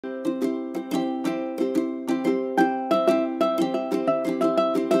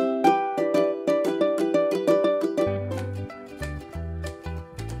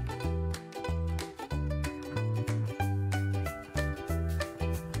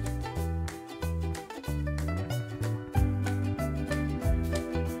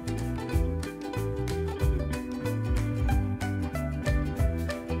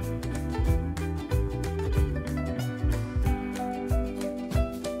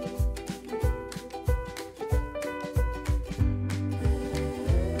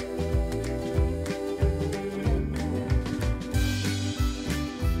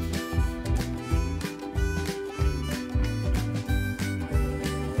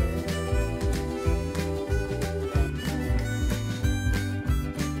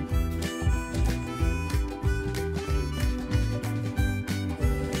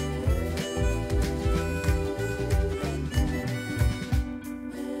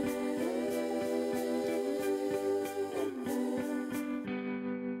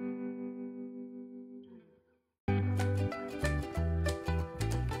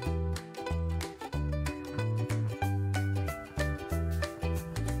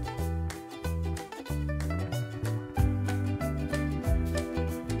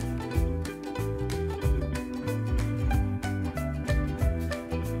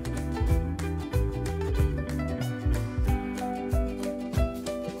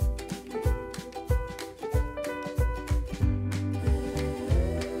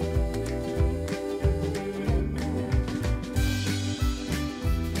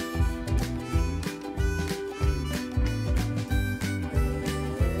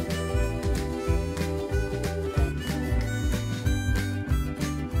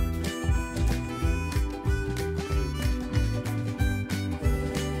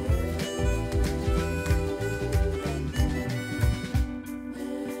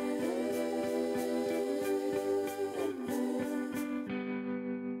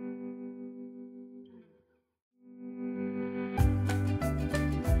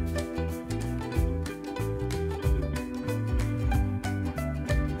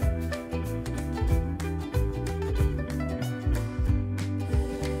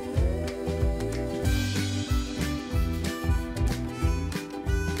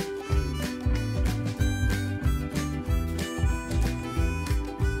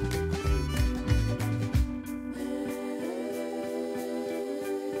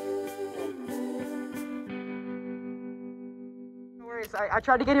I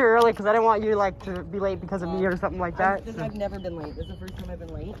tried to get here early because I didn't want you like to be late because of me or something like that. I've never been late. This is the first time I've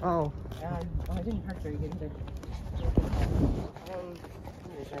been late. Oh. I didn't park very good either.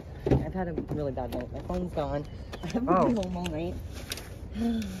 I've had a really bad night. My phone's gone. I haven't been home all night.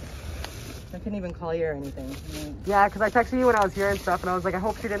 I couldn't even call you or anything. Yeah, because I texted you when I was here and stuff, and I was like, I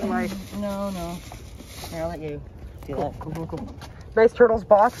hope she didn't like... No. Here, I'll let you do that. Cool. Nice turtles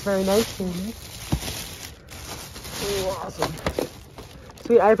box. Very nice. Ooh, awesome.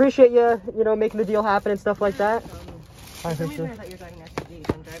 Sweet. I appreciate you, making the deal happen and stuff like that. I thought you were driving SUV,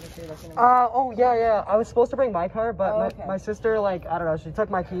 so I'm driving through looking at oh, yeah. I was supposed to bring my car, but my sister, like, I don't know, she took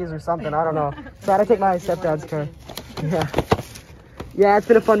my keys or something. I don't know. So I had to take my stepdad's car. Yeah. Yeah, it's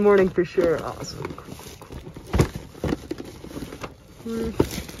been a fun morning for sure. Awesome. Cool.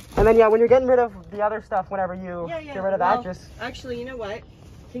 And then, yeah, when you're getting rid of the other stuff, whenever you get rid of that, just... Actually, you know what?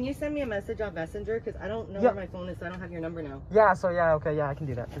 Can you send me a message on Messenger? Because I don't know where my phone is, so I don't have your number now. Yeah, so okay, I can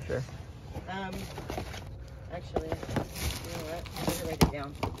do that for sure. Actually, you know what? I'm gonna write it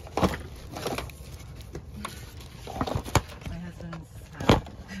down. My husband's,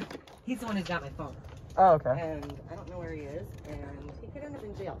 he's the one who's got my phone. Oh, okay. And I don't know where he is, and he could end up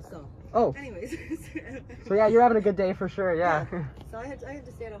in jail, so. Oh. Anyways. So yeah, you're having a good day for sure, yeah. So I had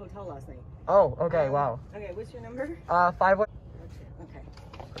to stay at a hotel last night. Oh, okay, wow. Okay, what's your number? 51. Okay.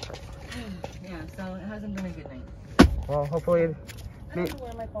 Yeah, so it hasn't been a good night. Well, hopefully... I don't know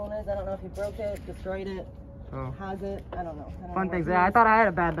where my phone is. I don't know if he broke it, destroyed it, has it. I don't know. Fun things. Yeah, I thought I had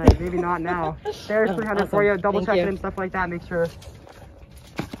a bad night. Maybe not now. There's 300 for you. Double check it and stuff like that. Make sure.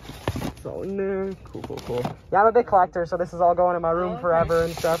 So, no. Cool. Yeah, I'm a big collector, so this is all going in my room forever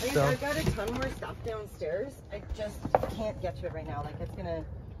and stuff. So I've got a ton more stuff downstairs. I just can't get to it right now. Like, it's gonna...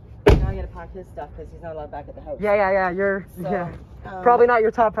 Now I gotta pack his stuff because he's not allowed back at the house. Yeah. You're probably not your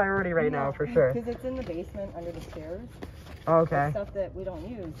top priority right now for sure. Because it's in the basement under the stairs. Okay. It's stuff that we don't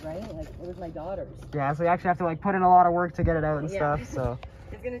use, right? Like, it was my daughter's. Yeah, so you actually have to like put in a lot of work to get it out and stuff. So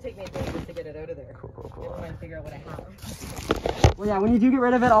it's gonna take me a day just to get it out of there. Cool. Never mind, figure out what I have. Well, yeah, when you do get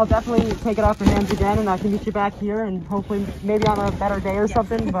rid of it, I'll definitely take it off your hands again, and I can meet you back here, and hopefully maybe on a better day or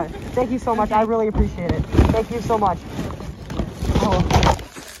something. But thank you so much. I really appreciate it. Thank you so much. Oh.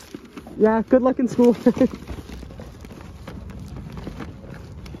 Yeah, good luck in school.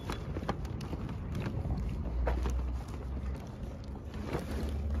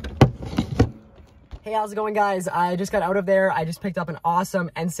 Hey, how's it going, guys? I just got out of there. I just picked up an awesome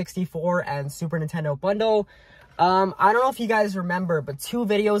N64 and Super Nintendo bundle. I don't know if you guys remember, but 2 or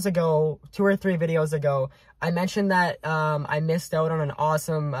 3 videos ago, I mentioned that I missed out on an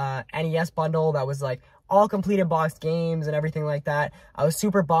awesome NES bundle that was like all completed boxed games and everything like that. I was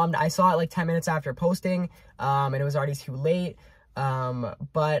super bummed. I saw it like 10 minutes after posting, and it was already too late.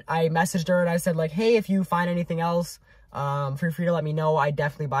 But I messaged her and I said like, hey, if you find anything else, feel free to let me know. I'd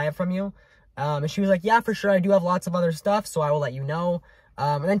definitely buy it from you. And she was like, yeah, for sure. I do have lots of other stuff, so I will let you know.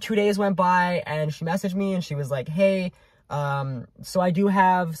 And then 2 days went by and she messaged me and she was like, hey, so I do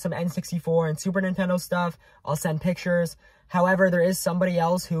have some N64 and Super Nintendo stuff. I'll send pictures. However, there is somebody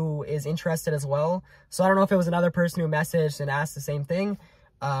else who is interested as well. So I don't know if it was another person who messaged and asked the same thing.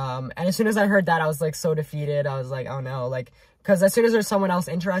 And as soon as I heard that, I was like so defeated. I was like, oh no, like, because as soon as there's someone else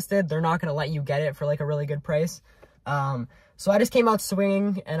interested, they're not going to let you get it for like a really good price. So I just came out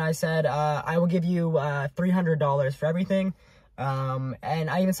swinging and I said, I will give you $300 for everything. And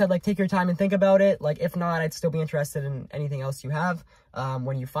I even said, like, take your time and think about it. Like, if not, I'd still be interested in anything else you have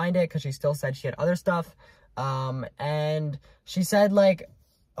when you find it, because she still said she had other stuff. And she said, like,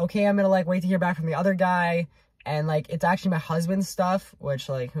 okay, I'm gonna, like, wait to hear back from the other guy. And, like, it's actually my husband's stuff, which,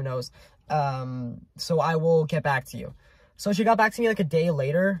 like, who knows. So I will get back to you. So she got back to me, like, a day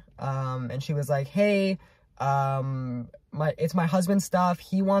later. And she was like, hey, it's my husband's stuff.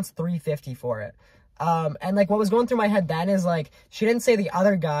 He wants $350 for it. And like what was going through my head then is like, she didn't say the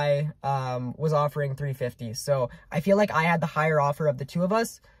other guy, was offering $350. So I feel like I had the higher offer of the two of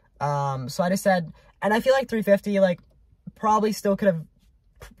us. So I just said, and I feel like $350, like probably still could have,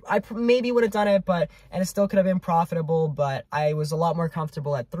 I maybe would have done it, and it still could have been profitable, but I was a lot more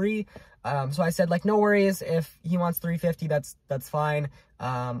comfortable at $3. So I said like, no worries. If he wants $350, that's fine.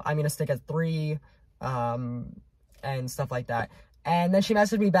 I'm going to stick at $3, and stuff like that. And then she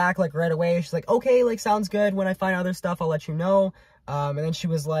messaged me back, like, right away. She's like, okay, like, sounds good. When I find other stuff, I'll let you know. And then she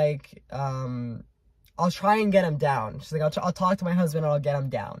was like, I'll try and get him down. She's like, I'll talk to my husband and I'll get him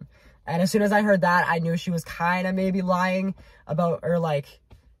down. And as soon as I heard that, I knew she was kind of maybe lying about, or, like,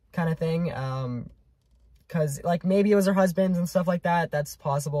 kind of thing. Because, like, maybe it was her husband's and stuff like that. That's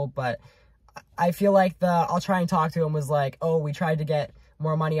possible. But I feel like I'll try and talk to him was like, oh, we tried to get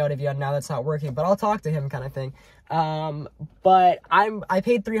more money out of you now that's not working, but I'll talk to him kind of thing. But I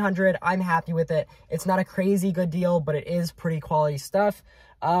paid $300. I'm happy with it. It's not a crazy good deal, but it is pretty quality stuff.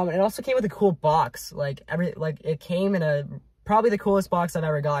 It also came with a cool box. It came in probably the coolest box I've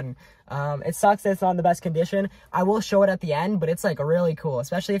ever gotten. It sucks that it's not in the best condition. I will show it at the end, but it's like really cool,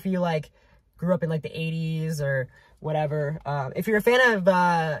 especially if you like grew up in like the 80s or whatever. If you're a fan of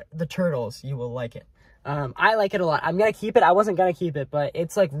the Turtles, you will like it. I like it a lot. I'm gonna keep it. I wasn't gonna keep it, but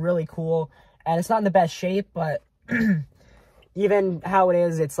it's like really cool, and it's not in the best shape, but even how it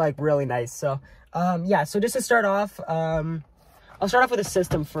is, it's like really nice. So yeah, so just to start off, I'll start off with the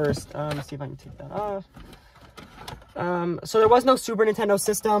system first. Let's see if I can take that off. So there was no Super Nintendo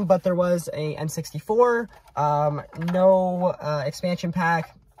system, but there was a N64. No expansion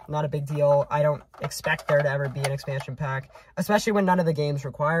pack. Not a big deal. I don't expect there to ever be an expansion pack, especially when none of the games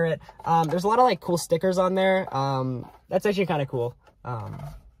require it. There's a lot of like cool stickers on there. That's actually kind of cool. They're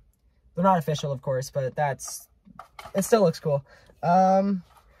not official, of course, but it still looks cool.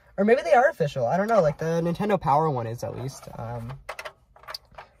 Or maybe they are official. I don't know. Like the Nintendo Power one is at least.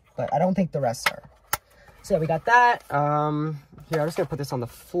 But I don't think the rest are. So yeah, we got that. Here, I'm just gonna put this on the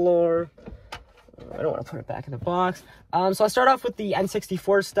floor. I don't want to put it back in the box. So I'll start off with the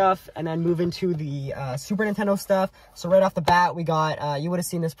N64 stuff and then move into the Super Nintendo stuff. So right off the bat, we got, you would have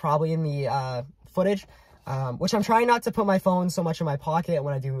seen this probably in the footage, which I'm trying not to put my phone so much in my pocket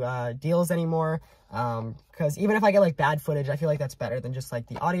when I do deals anymore. Because even if I get like bad footage, I feel like that's better than just like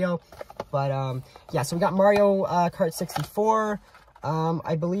the audio. But yeah, so we got Mario Kart 64.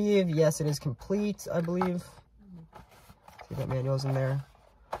 I believe, yes, it is complete, I believe. See if that manual's in there.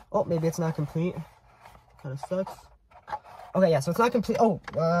 Oh, maybe it's not complete. Kind of sucks. Okay, yeah, so it's not complete. Oh,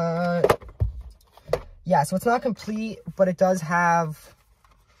 yeah, so it's not complete, but it does have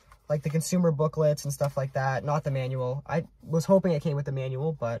like the consumer booklets and stuff like that, not the manual. I was hoping it came with the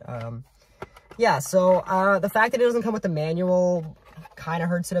manual, but yeah, so the fact that it doesn't come with the manual kind of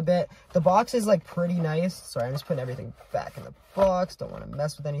hurts it a bit. The box is like pretty nice. Sorry, I'm just putting everything back in the box. Don't want to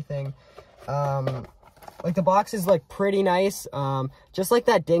mess with anything. Like the box is like pretty nice. Just like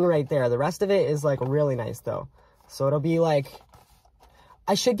that ding right there. The rest of it is like really nice though. So it'll be like,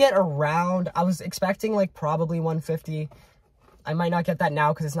 I should get around, I was expecting like probably 150. I might not get that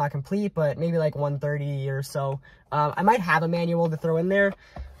now because it's not complete, but maybe like 130 or so. I might have a manual to throw in there.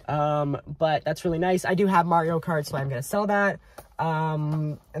 But that's really nice. I do have Mario Kart, so I'm going to sell that.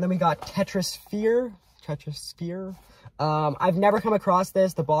 And then we got Tetrasphere. I've never come across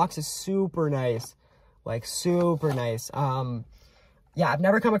this. The box is super nice. Like super nice. Yeah, I've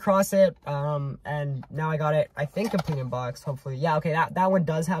never come across it. And now I got it, I think, complete in box, hopefully. Yeah, okay, that one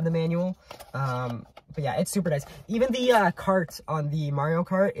does have the manual. But yeah, it's super nice. Even the cart on the Mario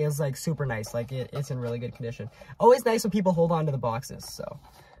Kart is like super nice. Like it's in really good condition. Always nice when people hold on to the boxes. So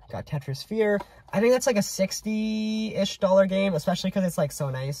got Tetrasphere. I think that's like a $60-ish game, especially because it's like so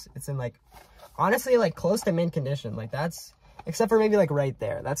nice. It's in like, honestly, like close to mint condition. Like that's, except for maybe like right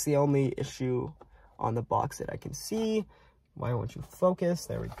there. That's the only issue on the box that I can see. Why won't you focus?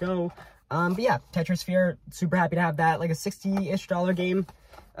 There we go. But yeah, Tetrasphere, super happy to have that. Like a $60-ish game,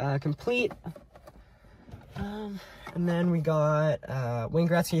 complete. And then we got Wayne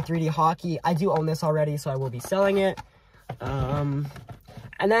Gretzky 3D Hockey. I do own this already, so I will be selling it.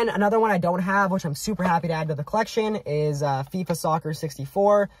 And then another one I don't have, which I'm super happy to add to the collection, is FIFA Soccer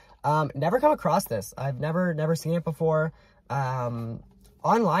 64. Never come across this. I've never seen it before.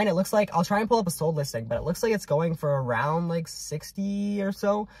 Online, it looks like, I'll try and pull up a sold listing, but it looks like it's going for around like 60 or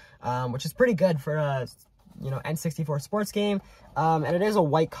so, which is pretty good for a, you know, N64 sports game. And it is a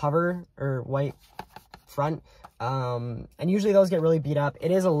white cover, or white front. And usually those get really beat up. It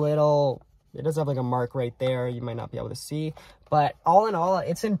is a little, it does have like a mark right there. You might not be able to see, but all in all,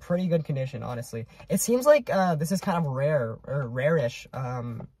 it's in pretty good condition, honestly. It seems like this is kind of rare, or rare-ish,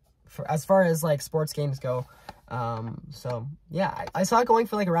 as far as like sports games go. So yeah, I saw it going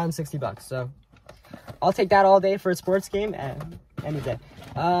for like around 60 bucks. So I'll take that all day for a sports game and any day.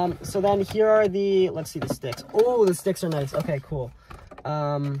 So then here are the, let's see the sticks. Oh, the sticks are nice. Okay, cool.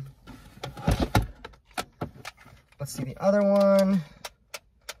 Let's see the other one.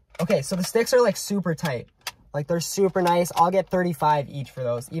 Okay, so the sticks are like super tight. Like they're super nice. I'll get 35 each for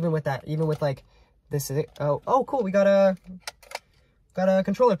those. Even with that, even with like this is, oh cool. We got a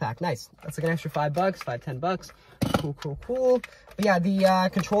controller pack. Nice. That's like an extra $5, $10 bucks. Cool. But yeah, the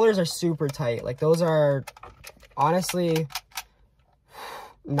controllers are super tight. Like those are honestly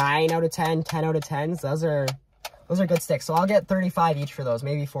 9 out of 10, 10 out of 10s. Those are good sticks. So I'll get 35 each for those,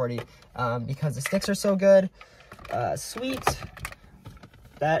 maybe 40, because the sticks are so good. Sweet.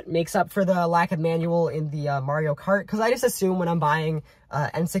 that makes up for the lack of manual in the Mario Kart, because I just assume when I'm buying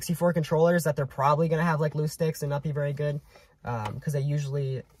N64 controllers that they're probably going to have like loose sticks and not be very good, because they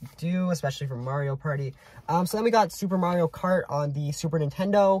usually do, especially for Mario Party. So then we got Super Mario Kart on the Super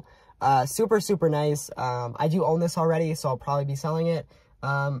Nintendo. Super nice. I do own this already, so I'll probably be selling it.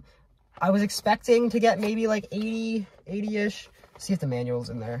 I was expecting to get maybe like 80-ish. See if the manual's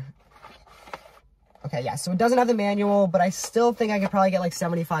in there. Okay, yeah, so it doesn't have the manual, but I still think I could probably get like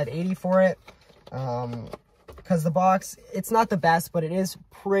 75, 80 for it. Because the box, it's not the best, but it is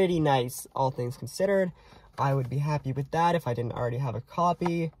pretty nice, all things considered. I would be happy with that if I didn't already have a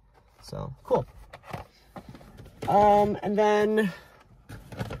copy. So, cool. And then,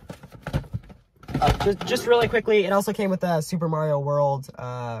 just really quickly, it also came with a Super Mario World,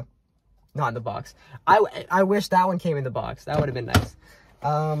 not in the box. I wish that one came in the box. That would have been nice.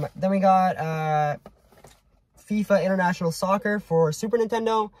 Then we got FIFA International Soccer for Super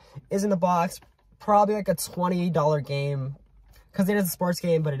Nintendo is in the box. Probably like a $20 game, because it is a sports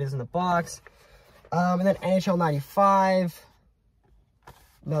game, but it is in the box. And then NHL 95,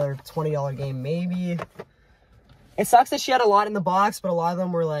 another $20 game maybe. It sucks that she had a lot in the box, but a lot of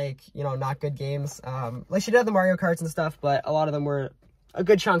them were like, you know, not good games. Like she did have the Mario Karts and stuff, but a lot of them were, a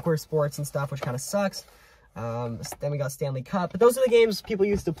good chunk were sports and stuff, which kind of sucks. Then we got Stanley Cup, but those are the games people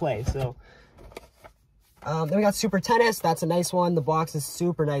used to play. So then we got Super Tennis. That's a nice one. The box is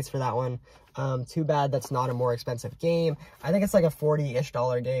super nice for that one. Too bad that's not a more expensive game. I think it's like a $40-ish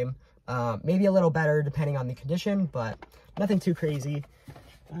game. Maybe a little better depending on the condition, but nothing too crazy.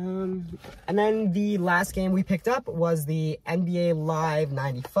 And then the last game we picked up was the NBA Live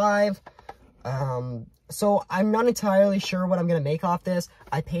 95. So I'm not entirely sure what I'm going to make off this.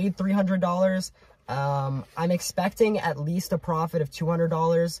 I paid $300. I'm expecting at least a profit of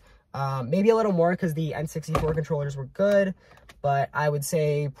 $200. Maybe a little more because the N64 controllers were good, but I would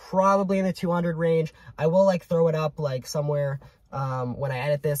say probably in the 200 range. I will like throw it up like somewhere when I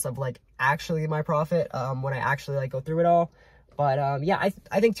edit this of like actually my profit, when I actually like go through it all. But yeah,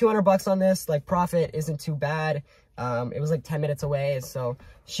 I think 200 bucks on this, like profit isn't too bad. It was like 10 minutes away, so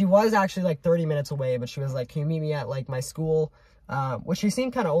she was actually like 30 minutes away, but she was like, can you meet me at like my school? Which she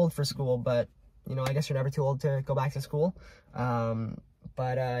seemed kind of old for school, but you know, I guess you're never too old to go back to school. Yeah,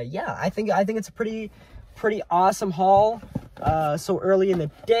 I think it's a pretty awesome haul. So early in the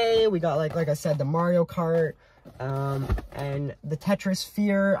day, we got like I said, the Mario Kart, and the Tetris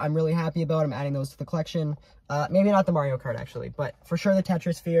Sphere. I'm really happy about. I'm adding those to the collection. Maybe not the Mario Kart actually, but for sure the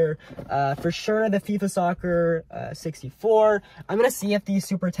Tetris Sphere. For sure the FIFA Soccer 64. I'm gonna see if the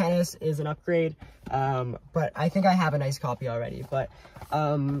Super Tennis is an upgrade. But I think I have a nice copy already. But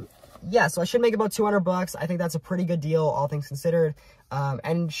yeah, so I should make about 200 bucks. I think that's a pretty good deal, all things considered.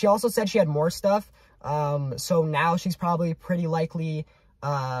 And she also said she had more stuff. So now she's probably pretty likely,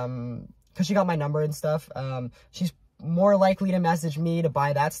 because she got my number and stuff, she's more likely to message me to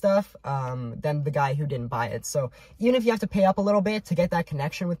buy that stuff than the guy who didn't buy it. So even if you have to pay up a little bit to get that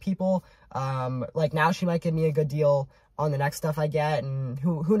connection with people, like now she might give me a good deal on the next stuff I get, and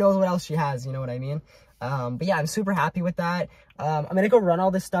who knows what else she has, you know what I mean? But yeah, I'm super happy with that. I'm gonna go run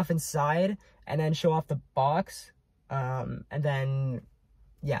all this stuff inside and then show off the box, and then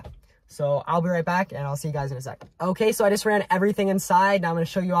yeah, so I'll be right back and I'll see you guys in a sec. Okay, so I just ran everything inside. Now I'm gonna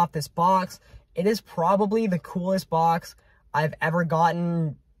show you off this box. It is probably the coolest box I've ever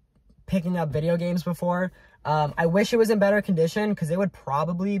gotten picking up video games before. I wish it was in better condition because it would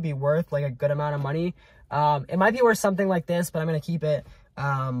probably be worth like a good amount of money. It might be worth something like this, but I'm gonna keep it.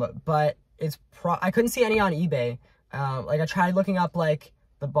 But it's I couldn't see any on eBay. Like I tried looking up like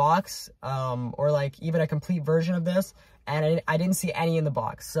the box, or like even a complete version of this, and I didn't see any in the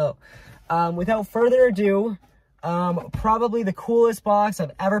box. So without further ado, probably the coolest box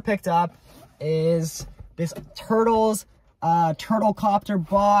I've ever picked up is this Turtles Turtle Copter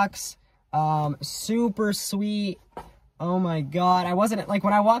box. Super sweet. Oh my god, I wasn't like,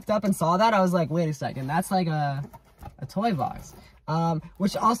 when I walked up and saw that, I was like, wait a second, that's like a toy box.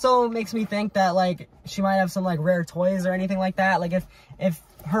 Which also makes me think that like she might have some like rare toys or anything like that. Like if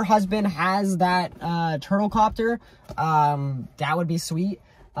her husband has that turtle copter, that would be sweet.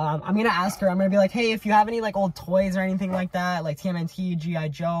 I'm gonna ask her, I'm gonna be like, hey, if you have any like old toys or anything like that, like TMNT, G.I.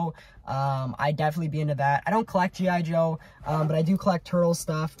 Joe, I'd definitely be into that. I don't collect G.I. Joe, but I do collect turtle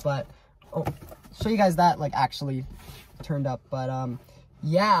stuff. But oh, show you guys that like actually turned up. But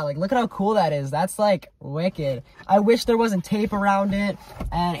yeah, like look at how cool that is. That's like wicked. I wish there wasn't tape around it,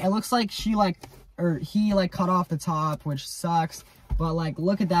 and it looks like he like cut off the top, which sucks. But like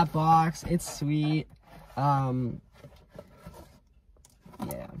look at that box, it's sweet.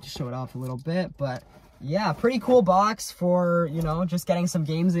 Yeah, just show it off a little bit, but yeah, pretty cool box for, you know, just getting some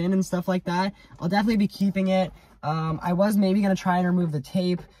games in and stuff like that. I'll definitely be keeping it. I was maybe going to try and remove the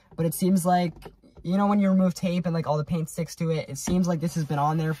tape, but it seems like, you know, when you remove tape and like all the paint sticks to it, it seems like this has been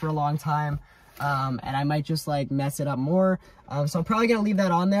on there for a long time. And I might just like mess it up more. So I'm probably gonna leave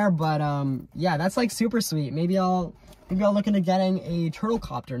that on there, but yeah, that's like super sweet. Maybe I'll look into getting a turtle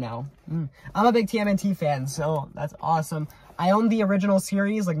copter now. I'm a big TMNT fan, so that's awesome. I own the original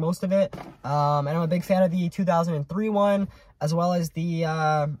series, like most of it, and I'm a big fan of the 2003 one, as well as the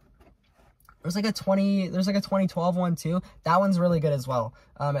there's like a 2012 one too. That one's really good as well.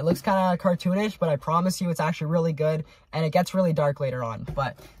 It looks kind of cartoonish, but I promise you it's actually really good, and it gets really dark later on.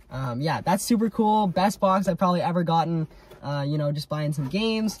 But yeah, that's super cool. Best box I've probably ever gotten, you know, just buying some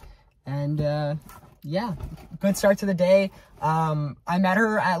games. And yeah, good start to the day. I met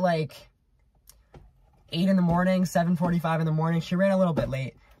her at like 8 in the morning, 7:45 in the morning. She ran a little bit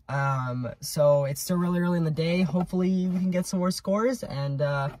late. So it's still really early in the day. Hopefully we can get some more scores, and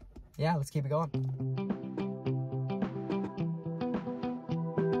yeah, let's keep it going.